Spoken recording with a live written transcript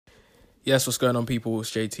Yes, what's going on, people?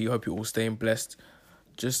 It's JT. Hope you're all staying blessed.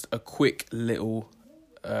 Just a quick little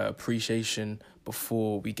appreciation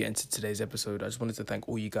before we get into today's episode. I just wanted to thank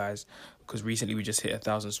all you guys because recently we just hit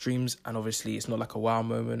 1,000 streams, and obviously it's not like a wow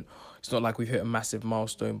moment. It's not like we've hit a massive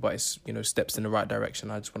milestone, but it's, steps in the right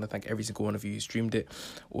direction. I just want to thank every single one of you who streamed it,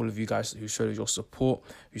 all of you guys who showed your support,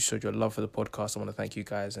 who showed your love for the podcast. I want to thank you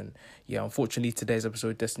guys. And yeah, unfortunately today's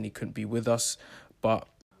episode, Destiny couldn't be with us, but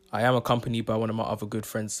I am accompanied by one of my other good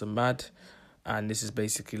friends, Samad, and this is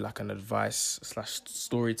basically like an advice /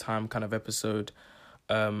 story time kind of episode.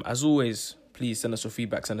 As always, please send us your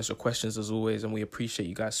feedback, send us your questions as always, and we appreciate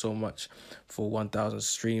you guys so much for 1,000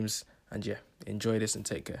 streams. And yeah, enjoy this and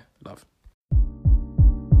take care. Love.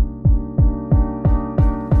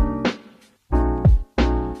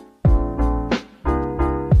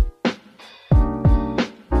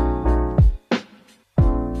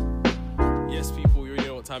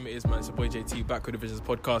 Time it is, man. It's your boy JT back with the Visions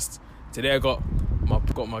podcast. Today I got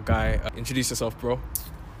my guy. Introduce yourself, bro.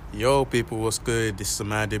 Yo, people, what's good? This is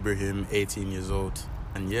Samad Ibrahim, 18 years old,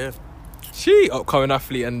 and yeah, upcoming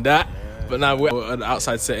athlete and that. Yeah. But now we're at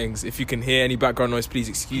outside settings. If you can hear any background noise, please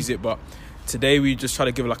excuse it. But today we just try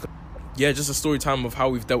to give just a story time of how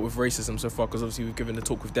we've dealt with racism so far, because obviously we've given the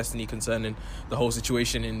talk with Destiny concerning the whole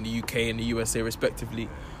situation in the UK and the USA respectively.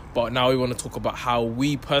 But now we want to talk about how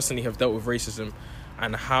we personally have dealt with racism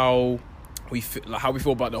and how we feel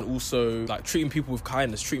about that. Also, like, treating people with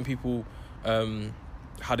kindness, treating people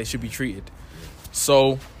how they should be treated.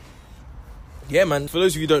 So, yeah, man. For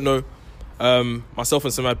those of you who don't know, myself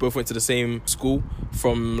and Samad both went to the same school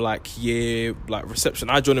from reception.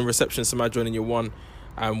 I joined in reception, Samad joined in year one,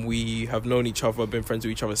 and we have known each other, been friends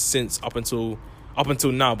with each other since up until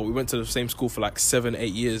now. But we went to the same school for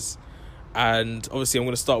 7-8 years, and obviously I'm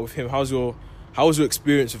going to start with him. How was your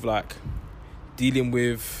experience with dealing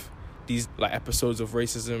with these episodes of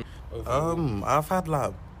racism? I've had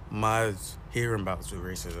my hearing bouts with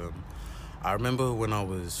racism. I remember when I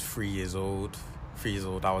was 3 years old,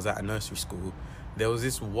 I was at a nursery school. There was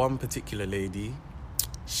this one particular lady.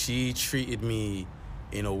 She treated me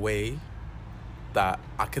in a way that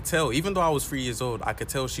I could tell, even though I was 3 years old, I could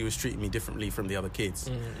tell she was treating me differently from the other kids.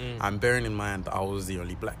 And bearing in mind, I was the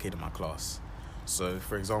only black kid in my class. So,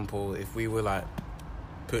 for example, if we were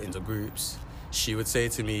put into groups, she would say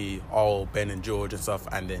to me, "Oh, Ben and George" and stuff,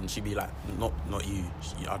 and then she'd be like, "Not you.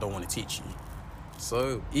 I don't want to teach you."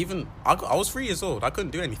 So even I was 3 years old. I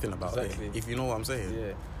couldn't do anything about it, if you know what I'm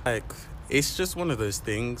saying. Yeah. It's just one of those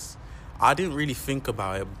things. I didn't really think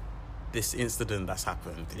about it. This incident that's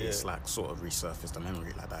happened, it's sort of resurfaced the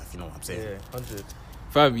memory like that, if you know what I'm saying. Yeah, 100.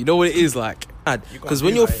 Fam, you know what it is like? Because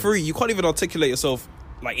when you're free, you can't even articulate yourself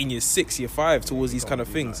in year 6, year 5 towards these kind of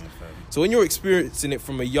things. So when you're experiencing it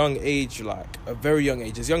from a young age, a very young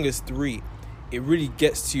age, as young as 3, it really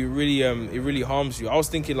gets to you, it really harms you. I was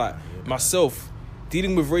thinking myself,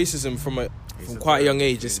 dealing with racism from quite a young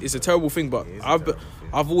age, it's a terrible thing, but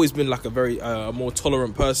I've always been a very more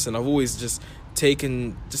tolerant person. I've always just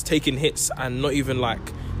taken hits and not even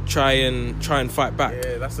try and fight back.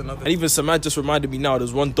 Yeah, that's another. And even Samad just reminded me now,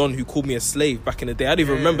 there's one Don who called me a slave back in the day. I didn't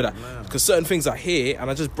even remember that, because certain things I hear and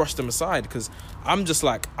I just brush them aside, because I'm just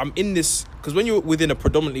I'm in this, because when you're within a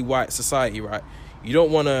predominantly white society, right, you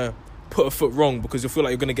don't want to put a foot wrong because you feel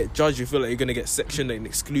like you're going to get judged, you feel like you're going to get sectioned and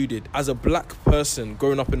excluded. As a black person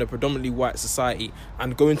growing up in a predominantly white society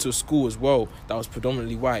and going to a school as well that was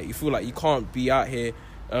predominantly white, you feel like you can't be out here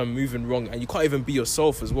moving wrong, and you can't even be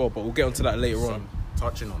yourself as well. But we'll get onto that later on.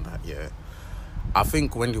 Touching on that, yeah, I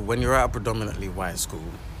think when you're at a predominantly white school,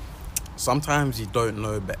 sometimes you don't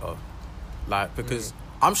know better, because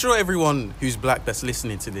I'm sure everyone who's black that's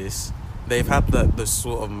listening to this, they've had the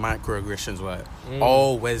sort of microaggressions where,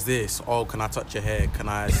 "Oh, where's this? Oh, can I touch your hair? Can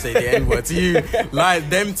I say the N-word to you?"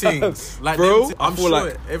 Them things. Bro, I'm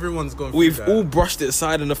sure everyone's gone through we've that. all brushed it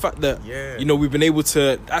aside, and the fact that we've been able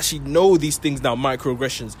to actually know these things now,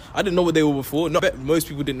 microaggressions. I didn't know what they were before. I bet most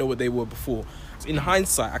people didn't know what they were before. In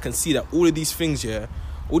hindsight, I can see that all of these things,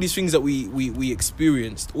 all these things that we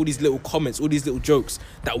experienced, all these little comments, all these little jokes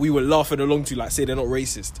that we were laughing along to, say they're not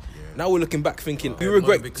racist. Yeah. Now we're looking back thinking, we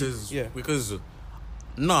regret... because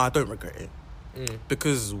no, I don't regret it.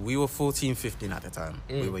 Because we were 14, 15 at the time.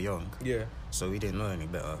 We were young. Yeah. So we didn't know any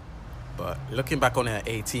better. But looking back on it at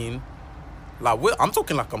 18, I'm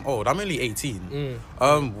talking I'm old. I'm only 18.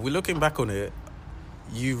 We're looking back on it,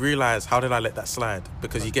 you realise, how did I let that slide?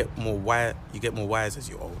 Because you get more wise as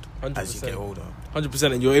you're old, 100%. As you get older.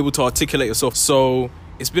 100%, and you're able to articulate yourself. So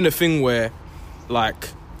it's been a thing where,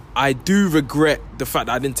 I do regret the fact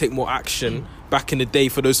that I didn't take more action back in the day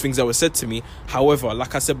for those things that were said to me. However,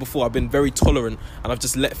 like I said before, I've been very tolerant and I've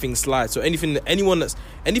just let things slide. So anything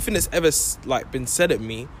that's ever like been said at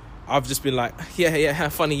me, I've just been like, yeah,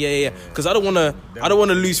 funny, yeah. Because I don't want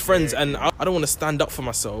to lose friends, and I don't want to stand up for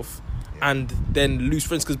myself and then lose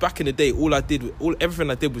friends. Because back in the day, everything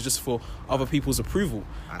I did was just for other people's approval.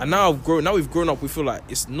 And now we've grown up, we feel like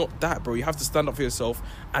it's not that, bro. You have to stand up for yourself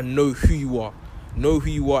and know who you are. Know who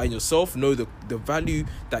you are in yourself. Know the value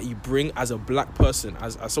that you bring as a black person,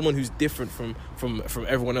 as someone who's different from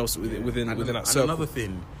everyone else within that circle. And another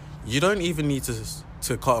thing, you don't even need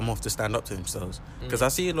to cut them off to stand up to themselves. Because I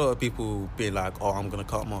see a lot of people being like, oh, I'm going to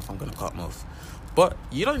cut them off. But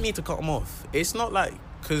you don't need to cut them off. It's not like,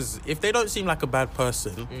 because if they don't seem like a bad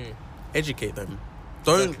person, educate them.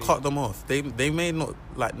 Don't cut them off. They may not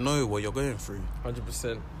like know what you're going through.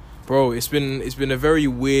 100%. Bro, it's been a very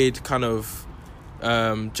weird kind of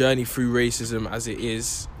journey through racism as it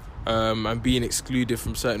is, and being excluded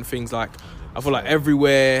from certain things. Like, I feel like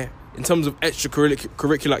everywhere, in terms of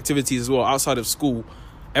extracurricular activities as well, outside of school,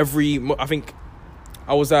 I've been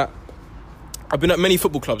at many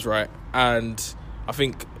football clubs, right? And I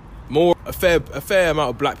think a fair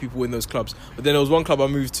amount of black people in those clubs. But then there was one club I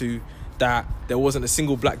moved to that there wasn't a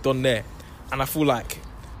single black don there. And I feel like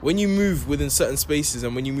when you move within certain spaces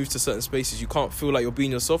and when you move to certain spaces, you can't feel like you're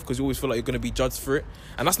being yourself because you always feel like you're going to be judged for it.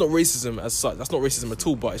 And that's not racism as such. That's not racism at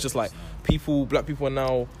all. But it's just like black people are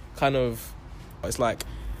now kind of, it's like,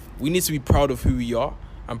 we need to be proud of who we are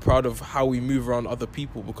and proud of how we move around other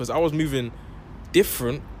people. Because I was moving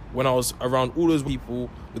different when I was around all those people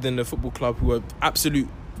within the football club who were absolute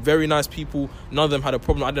very nice people. None of them had a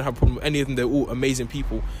problem. I didn't have a problem with any of them. They're all amazing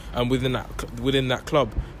people within that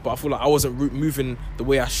club. But I feel like I wasn't moving the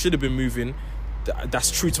way I should have been moving. That's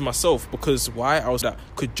true to myself. Because why? I was that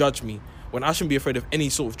could judge me. When I shouldn't be afraid of any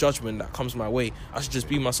sort of judgment that comes my way. I should just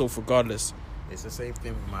be myself regardless. It's the same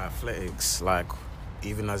thing with my athletics. Like,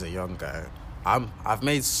 even as a young guy, I've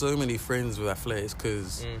made so many friends with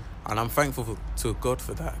athletics and I'm thankful to God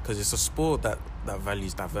for that, because it's a sport that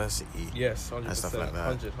values diversity. Yes, 100%, and stuff like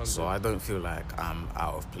that. 100%. So I don't feel like I'm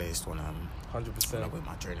out of place when I'm 100% with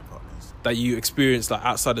my training partners. That you experience like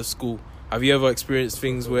outside of school. Have you ever experienced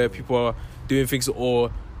things where people are doing things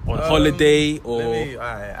or on holiday or?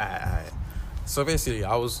 So basically,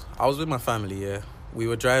 I was with my family. Yeah, we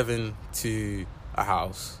were driving to a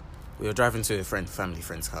house. We were driving to a family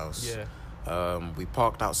friend's house. Yeah. We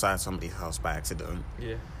parked outside somebody's house by accident.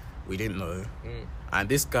 Yeah. We didn't know. And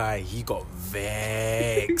this guy, he got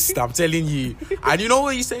vexed. I'm telling you. And you know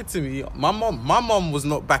what he said to me? My mom was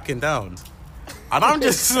not backing down. And I'm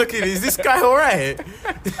just looking, is this guy all right?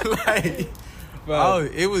 Like,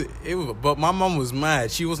 it was. But my mom was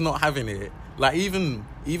mad. She was not having it. Like, even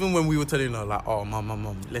when we were telling her, like, oh,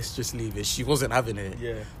 mom, let's just leave it. She wasn't having it.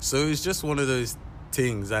 Yeah. So it's just one of those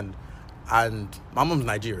things. And my mom's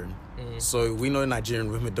Nigerian. So we know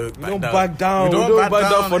Nigerian women don't back down. We don't back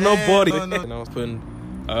down for nobody. No.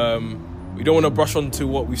 We don't want to brush on to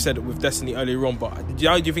what we've said with Destiny earlier on, but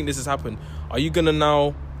how do you think this has happened? Are you going to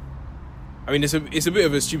now... I mean, it's a bit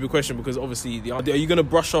of a stupid question because obviously, are you going to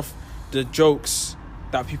brush off the jokes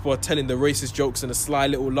that people are telling, the racist jokes and the sly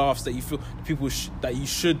little laughs that you feel people that you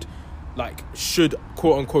should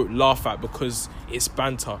quote unquote laugh at because it's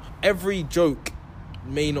banter? Every joke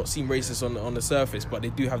may not seem racist on the surface, but they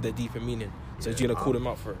do have their deeper meaning. So you're going to call them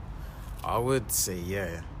out for it? I would say,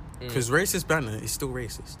 yeah. Because racist banter is still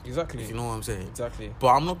racist. Exactly. If you know what I'm saying. Exactly. But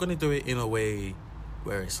I'm not going to do it in a way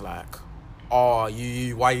where it's like, oh,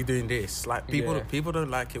 you why are you doing this? Like, people don't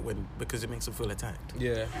like it because it makes them feel attacked.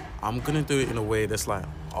 Yeah. I'm going to do it in a way that's like,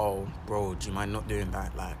 oh, bro, do you mind not doing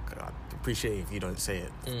that? Like, I'd appreciate it if you don't say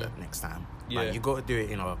it that next time. Yeah. Like, you got to do it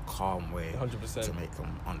in a calm way 100%. to make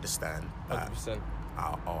them understand that 100%.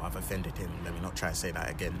 I've offended him. Let me not try to say that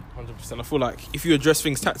again. 100%. I feel like if you address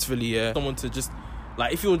things tactfully, someone to just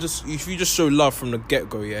like if you just show love from the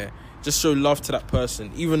get-go, just show love to that person,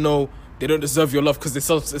 even though they don't deserve your love because they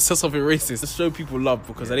said something racist. Just show people love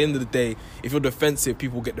because at the end of the day, if you're defensive,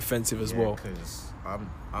 people get defensive as well. Because I'm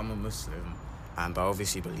a Muslim and I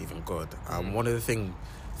obviously believe in God. One of the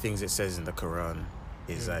things it says in the Quran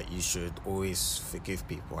is that you should always forgive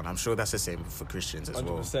people, and I'm sure that's the same for Christians as 100%.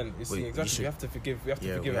 well. 100%. Exactly. We have to forgive. We have to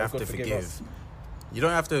forgive. We have to forgive. You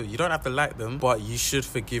don't have to like them, but you should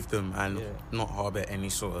forgive them and not harbour any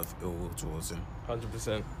sort of ill will towards them.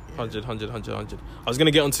 100%. 100. I was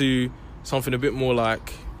gonna get onto something a bit more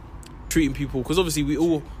like treating people, because obviously we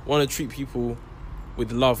all want to treat people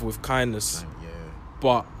with love, with kindness.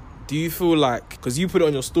 But do you feel like, because you put it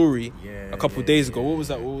on your story a couple of days ago, what was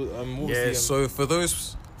that? What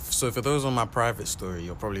was so So for those on my private story,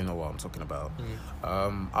 you'll probably know what I'm talking about.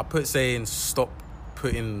 I put saying stop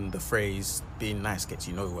putting the phrase being nice gets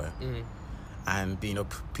you nowhere. And being a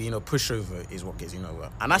pushover is what gets you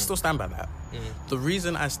nowhere. And I still stand by that. The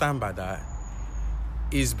reason I stand by that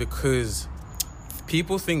is because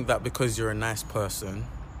people think that because you're a nice person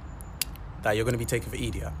that you're going to be taken for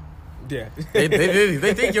idiot. Yeah.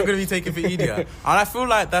 They think you're going to be taken for idiot. And I feel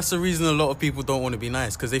like that's the reason a lot of people don't want to be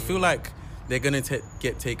nice, because they feel like they're going to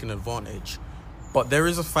get taken advantage. But there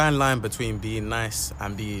is a fine line between being nice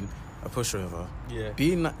and being a pushover. Yeah.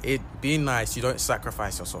 Being nice, you don't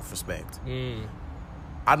sacrifice your self-respect. And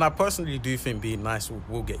I personally do think being nice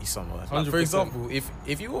will get you somewhere. Like, for example,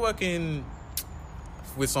 if you were working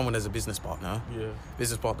with someone as a business partner,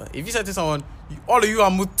 if you said to someone, all of you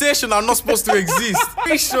are mutation, I'm not supposed to exist,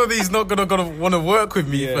 make sure that he's not gonna want to work with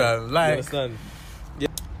me, fam. Like, understand? Yeah.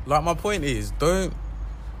 Like, my point is, don't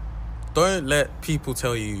let people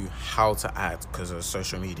tell you how to act because of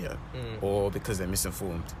social media or because they're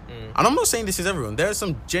misinformed. And I'm not saying this is everyone. There are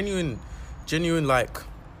some genuine like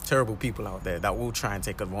terrible people out there that will try and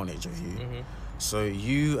take advantage of you. So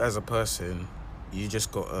you as a person, you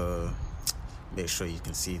just gotta make sure you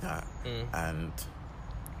can see that and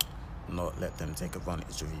not let them take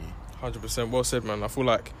advantage of you. 100%. Well said, man. I feel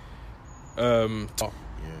like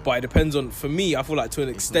but it depends on, for me, I feel like to an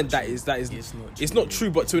extent it's not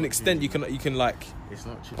true, but to an extent you can like, it's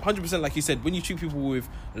not true. 100%, like you said, when you treat people with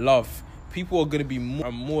love, people are going to be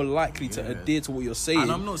more likely to adhere to what you're saying.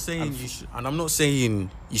 And I'm not saying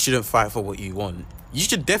you shouldn't fight for what you want. You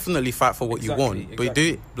should definitely fight for what you want, but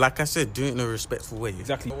do it, like I said, do it in a respectful way.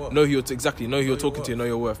 Exactly. Know who you're talking to, know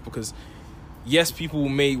your worth. Because yes, people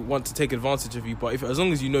may want to take advantage of you, but as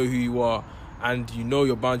long as you know who you are and you know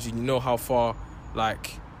your boundary, you know how far,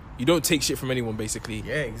 like, you don't take shit from anyone, basically.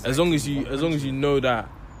 Yeah, exactly. As long as you know that,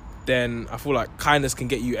 then I feel like kindness can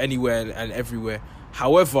get you anywhere and everywhere.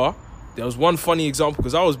 However, there was one funny example,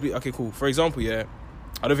 because I was okay, cool. For example, I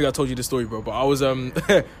don't think I told you the story, bro, but I was I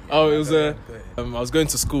was going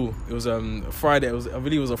to school. It was Friday. I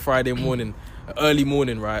believe it was a Friday morning, early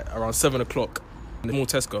morning, right, around 7:00 in the mall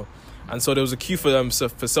Tesco, and so there was a queue for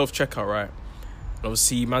self checkout, right. And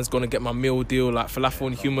obviously, man's gonna get my meal deal, like falafel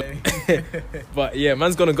and hummus. But yeah,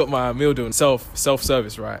 man's gonna got my meal deal, self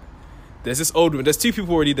service, right. There's this old woman. There's two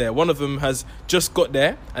people already there. One of them has just got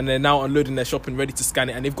there, and they're now unloading their shopping, ready to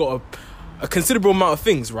scan it, and they've got a considerable amount of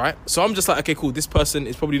things, right? So I'm just like, okay, cool. This person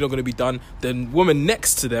is probably not going to be done. The woman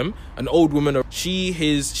next to them, an old woman,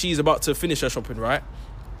 she's about to finish her shopping, right?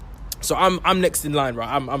 So I'm next in line,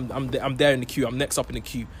 right? I'm there in the queue. I'm next up in the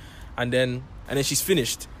queue, and then she's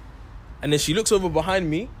finished, and then she looks over behind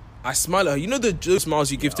me. I smile at her. You know those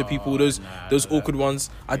smiles you give to people, those awkward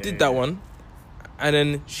ones. I did that one. And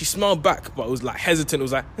then she smiled back, but it was like hesitant. It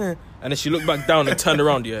was like, eh. And then she looked back down and turned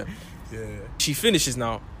around, She finishes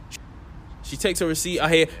now. She takes her receipt. I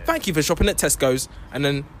hear, thank you for shopping at Tesco's. And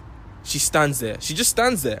then she stands there. She just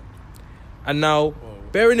stands there. And now,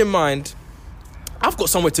 bearing in mind, I've got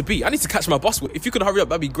somewhere to be. I need to catch my bus. If you could hurry up,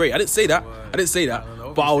 that'd be great. I didn't say that.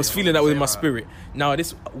 But I was feeling that within my spirit. Now,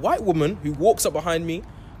 this white woman who walks up behind me,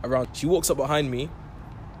 before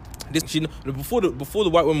the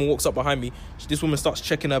white woman walks up behind me, this woman starts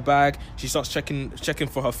checking her bag. She starts checking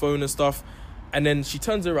for her phone and stuff, and then she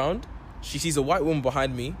turns around. She sees a white woman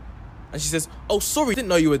behind me, and she says, "Oh, sorry, didn't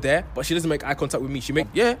know you were there." But she doesn't make eye contact with me. She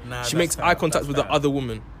makes eye contact with the other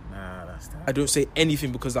woman. I don't say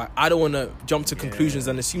anything because I don't want to jump to conclusions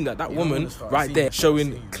and assume that woman right there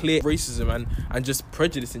showing clear racism and just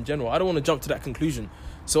prejudice in general. I don't want to jump to that conclusion.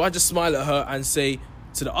 So I just smile at her and say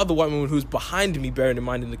to the other white woman who's behind me, bearing in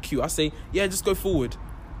mind in the queue, I say, yeah, just go forward.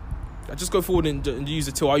 I just go forward and use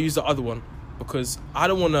the till. I'll use the other one because I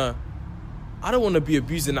don't want to be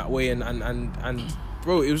abused in that way. And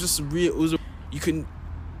bro, it was just you can,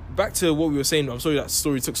 back to what we were saying. I'm sorry that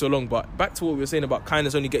story took so long, but back to what we were saying about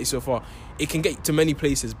kindness only gets you so far. It can get you to many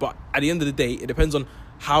places, but at the end of the day, it depends on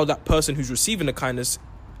how that person who's receiving the kindness,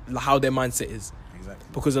 how their mindset is. Exactly.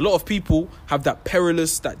 Because a lot of people have that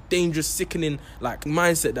perilous, that dangerous, sickening like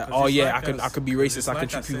mindset that I could be racist, I can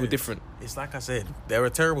treat people different. It's like I said, there are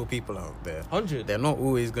terrible people out there. 100. They're not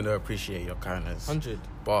always gonna appreciate your kindness. 100.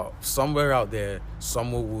 But somewhere out there,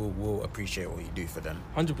 someone will appreciate what you do for them.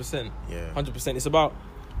 100%. Yeah. 100%. It's about,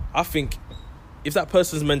 I think, if that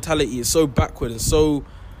person's mentality is so backward and so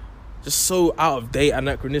out of date,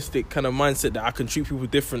 anachronistic kind of mindset that I can treat people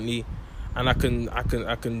differently, and I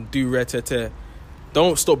can do rare.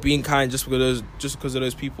 Don't stop being kind just because of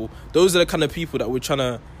those people. Those are the kind of people that we're trying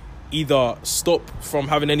to either stop from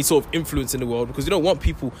having any sort of influence in the world, because you don't want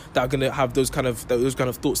people that are going to have those kind of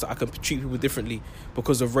thoughts that I can treat people differently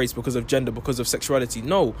because of race, because of gender, because of sexuality.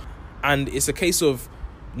 No. And it's a case of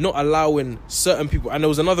not allowing certain people. And there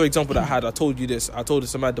was another example that I had. I told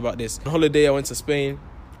Samad about this. On holiday, I went to Spain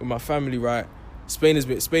with my family, right? Spain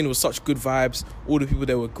was such good vibes. All the people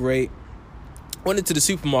there were great. Went into the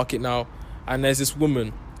supermarket now, and there's this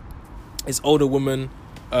woman, this older woman,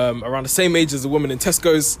 around the same age as the woman in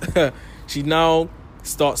Tesco's. She now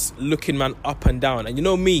starts looking man up and down. And you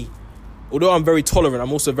know me, although I'm very tolerant,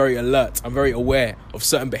 I'm also very alert. I'm very aware of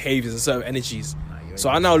certain behaviours and certain energies. So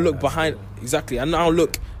I now look behind, exactly, I now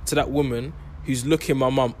look to that woman who's looking my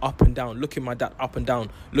mum up and down, looking my dad up and down,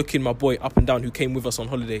 looking my boy up and down who came with us on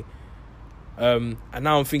holiday. And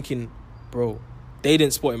now I'm thinking, bro, they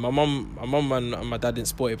didn't spot it. My mum and my dad didn't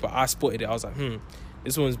spot it, but I spotted it. I was like,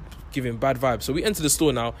 this woman's giving bad vibes. So we enter the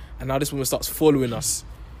store now, and now this woman starts following us.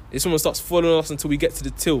 This woman starts following us until we get to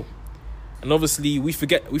the till. And obviously we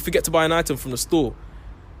forget to buy an item from the store.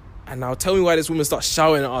 And now tell me why this woman starts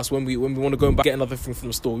shouting at us when we want to go and get another thing from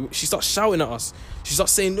the store. She starts shouting at us. She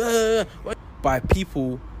starts saying, by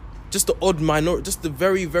people, just the odd minority, just the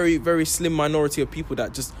very, very, very slim minority of people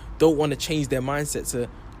that just don't want to change their mindset to,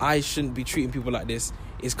 I shouldn't be treating people like this.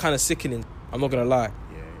 It's kind of sickening. I'm not going to lie.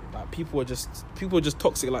 Like, people are just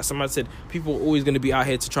toxic. Like somebody said, people are always going to be out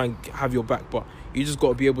here to try and have your back, but you just got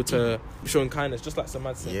to be able to show kindness, just like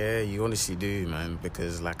somebody said. Yeah, you honestly do, man,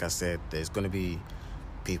 because like I said, there's going to be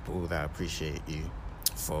people that appreciate you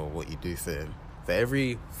for what you do for them.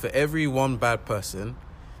 For every one bad person,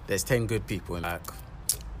 there's 10 good people in that.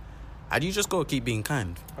 And you just got to keep being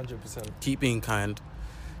kind. 100%. Keep being kind.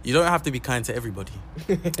 You don't have to be kind to everybody.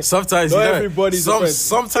 Sometimes not everybody's a friend.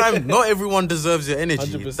 Sometimes not everyone deserves your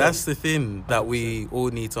energy. 100%. That's the thing that we all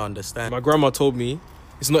need to understand. My grandma told me,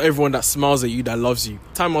 it's not everyone that smiles at you that loves you.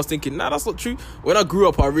 Time I was thinking, that's not true. When I grew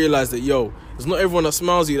up, I realized that, it's not everyone that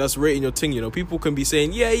smiles at you that's rating your thing, People can be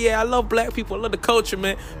saying, I love black people, I love the culture,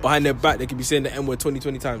 man. Behind their back, they can be saying the N-word 20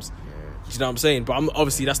 times. You know what I'm saying? But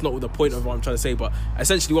obviously, that's not the point of what I'm trying to say. But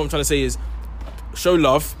essentially, what I'm trying to say is, show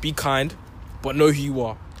love, be kind, but know who you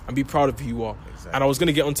are and be proud of who you are. Exactly. And I was going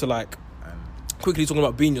to get onto, quickly talking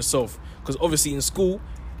about being yourself. Because obviously, in school,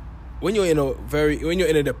 when you're in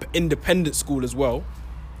an independent school as well,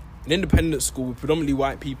 an independent school with predominantly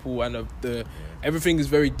white people, and everything is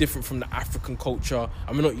very different from the African culture,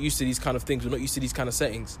 and we're not used to these kind of things. We're not used to these kind of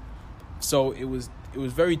settings. So it was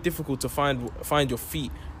very difficult to find your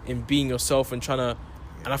feet in being yourself and trying to.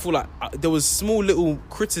 And I feel like there was small little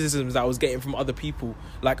criticisms that I was getting from other people,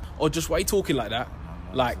 like, "Oh, Josh, why are you talking like that?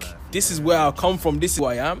 Like, this is where I come from. This is who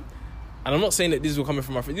I am." And I'm not saying that these were coming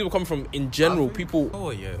from my friends. These were coming from, in general, people.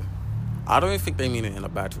 Oh yeah, I don't think they mean it in a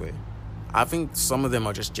bad way. I think some of them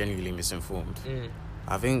are just genuinely misinformed.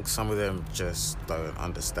 I think some of them just don't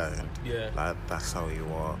understand. Yeah. Like, that's how you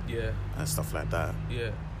are. Yeah. And stuff like that.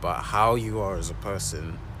 Yeah. But how you are as a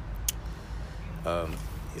person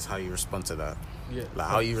is how you respond to that. Yeah. Like,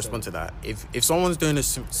 how you respond to that. If someone's doing a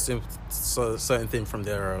certain thing from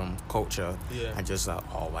their culture, and just like,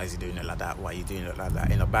 oh, why is he doing it like that? Why are you doing it like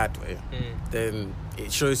that? In a bad way, then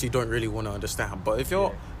it shows you don't really want to understand. But if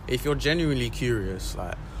you're genuinely curious,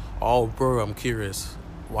 like, oh, bro, I'm curious.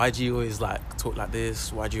 Why do you always talk like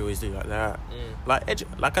this? Why do you always do like that?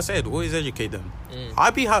 Like I said, always educate them.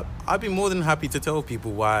 I'd be more than happy to tell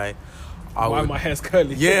people why my hair's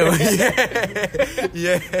curly. Yeah.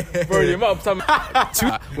 Bro, the amount of time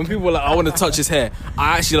when people are like, I want to touch his hair,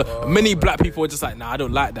 I actually many black people are just like, nah, I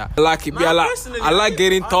don't like that. I like it. I like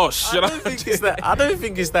getting touched. I don't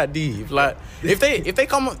think it's that deep. Like, if they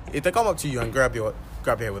come up to you and grab your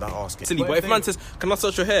hair without asking. Silly, but if man says, "Can I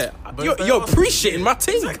touch your hair?" You're appreciating my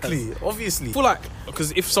thing. Exactly, obviously. I feel like,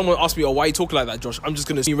 because if someone asks me, "Oh, why are you talking like that, Josh?" I'm just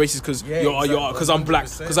gonna be racist because because I'm black,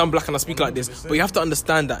 and I speak like this. But you have to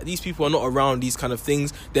understand that these people are not around these kind of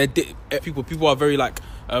things. They're people are very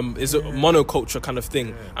it's a monoculture kind of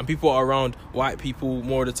thing, and people are around white people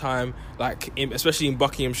more of the time. Especially in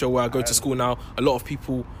Buckinghamshire, where I go to school now, a lot of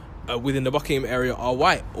people within the Buckingham area are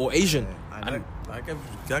white or Asian. And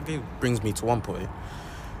that brings me to one point.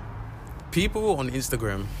 People on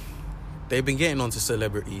Instagram, they've been getting onto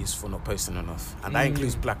celebrities for not posting enough, and that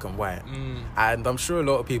includes black and white. And I'm sure a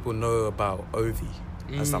lot of people know about Ovi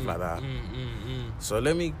and stuff like that. So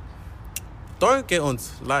don't get on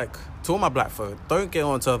to all my black folk, don't get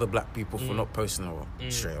on to other black people for not posting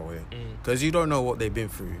straight away, because you don't know what they've been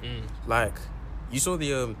through. Like, you saw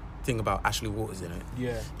the thing about Ashley Waters in it.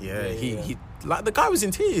 He the guy was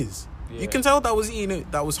in tears. You can tell that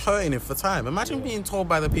was hurting him for time. Imagine being told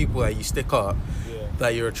by the people that you stick up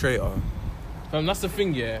that you're a traitor. That's the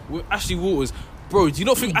thing, with Ashley Waters, Bro, do you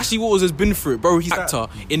not think Ashley Waters has been through it? Bro, he's an actor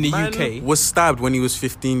in the Man UK. was stabbed when he was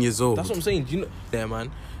 15 years old. That's what I'm saying. Do you know? There,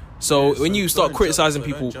 man. So when you start criticizing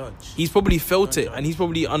people, he's probably felt it, and he's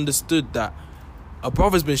probably understood that a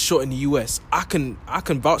brother's been shot in the US. I can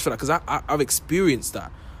vouch for that because I've experienced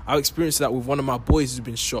that. I've experienced that with one of my boys who's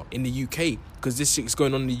been shot in the UK because this shit's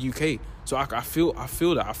going on in the UK. So I feel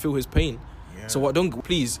that. I feel his pain. Yeah. So what? Don't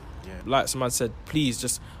please. Yeah. Like someone said, please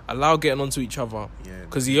just allow getting onto each other.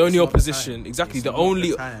 Because the only opposition,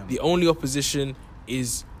 the only opposition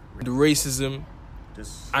is the racism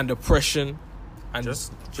and oppression. And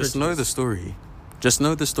just know the story. Just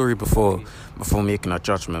know the story before making a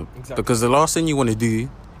judgment. Exactly. Because the last thing you want to do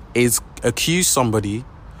is accuse somebody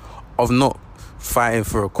of not fighting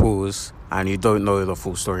for a cause and you don't know the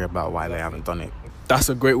full story about why they haven't done it. That's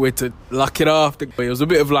a great way to lock it off. It was a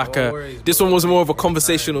bit of like this one was more of a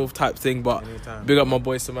conversational type thing, but big up my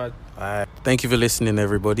boy Samad. Thank you for listening,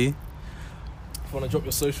 everybody. If you want to drop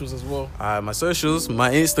your socials as well. My socials, my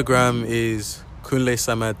Instagram is Kunle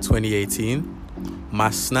Samad 2018. My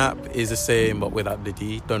Snap is the same but without the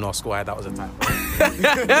D. Don't ask why, that was a typo.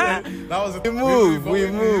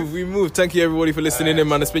 We move. Thank you everybody for listening in,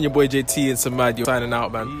 man. It's been your boy JT and Samad. You're signing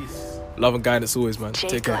out, man. Peace. Love and guidance always, man.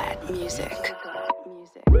 Take care. Music.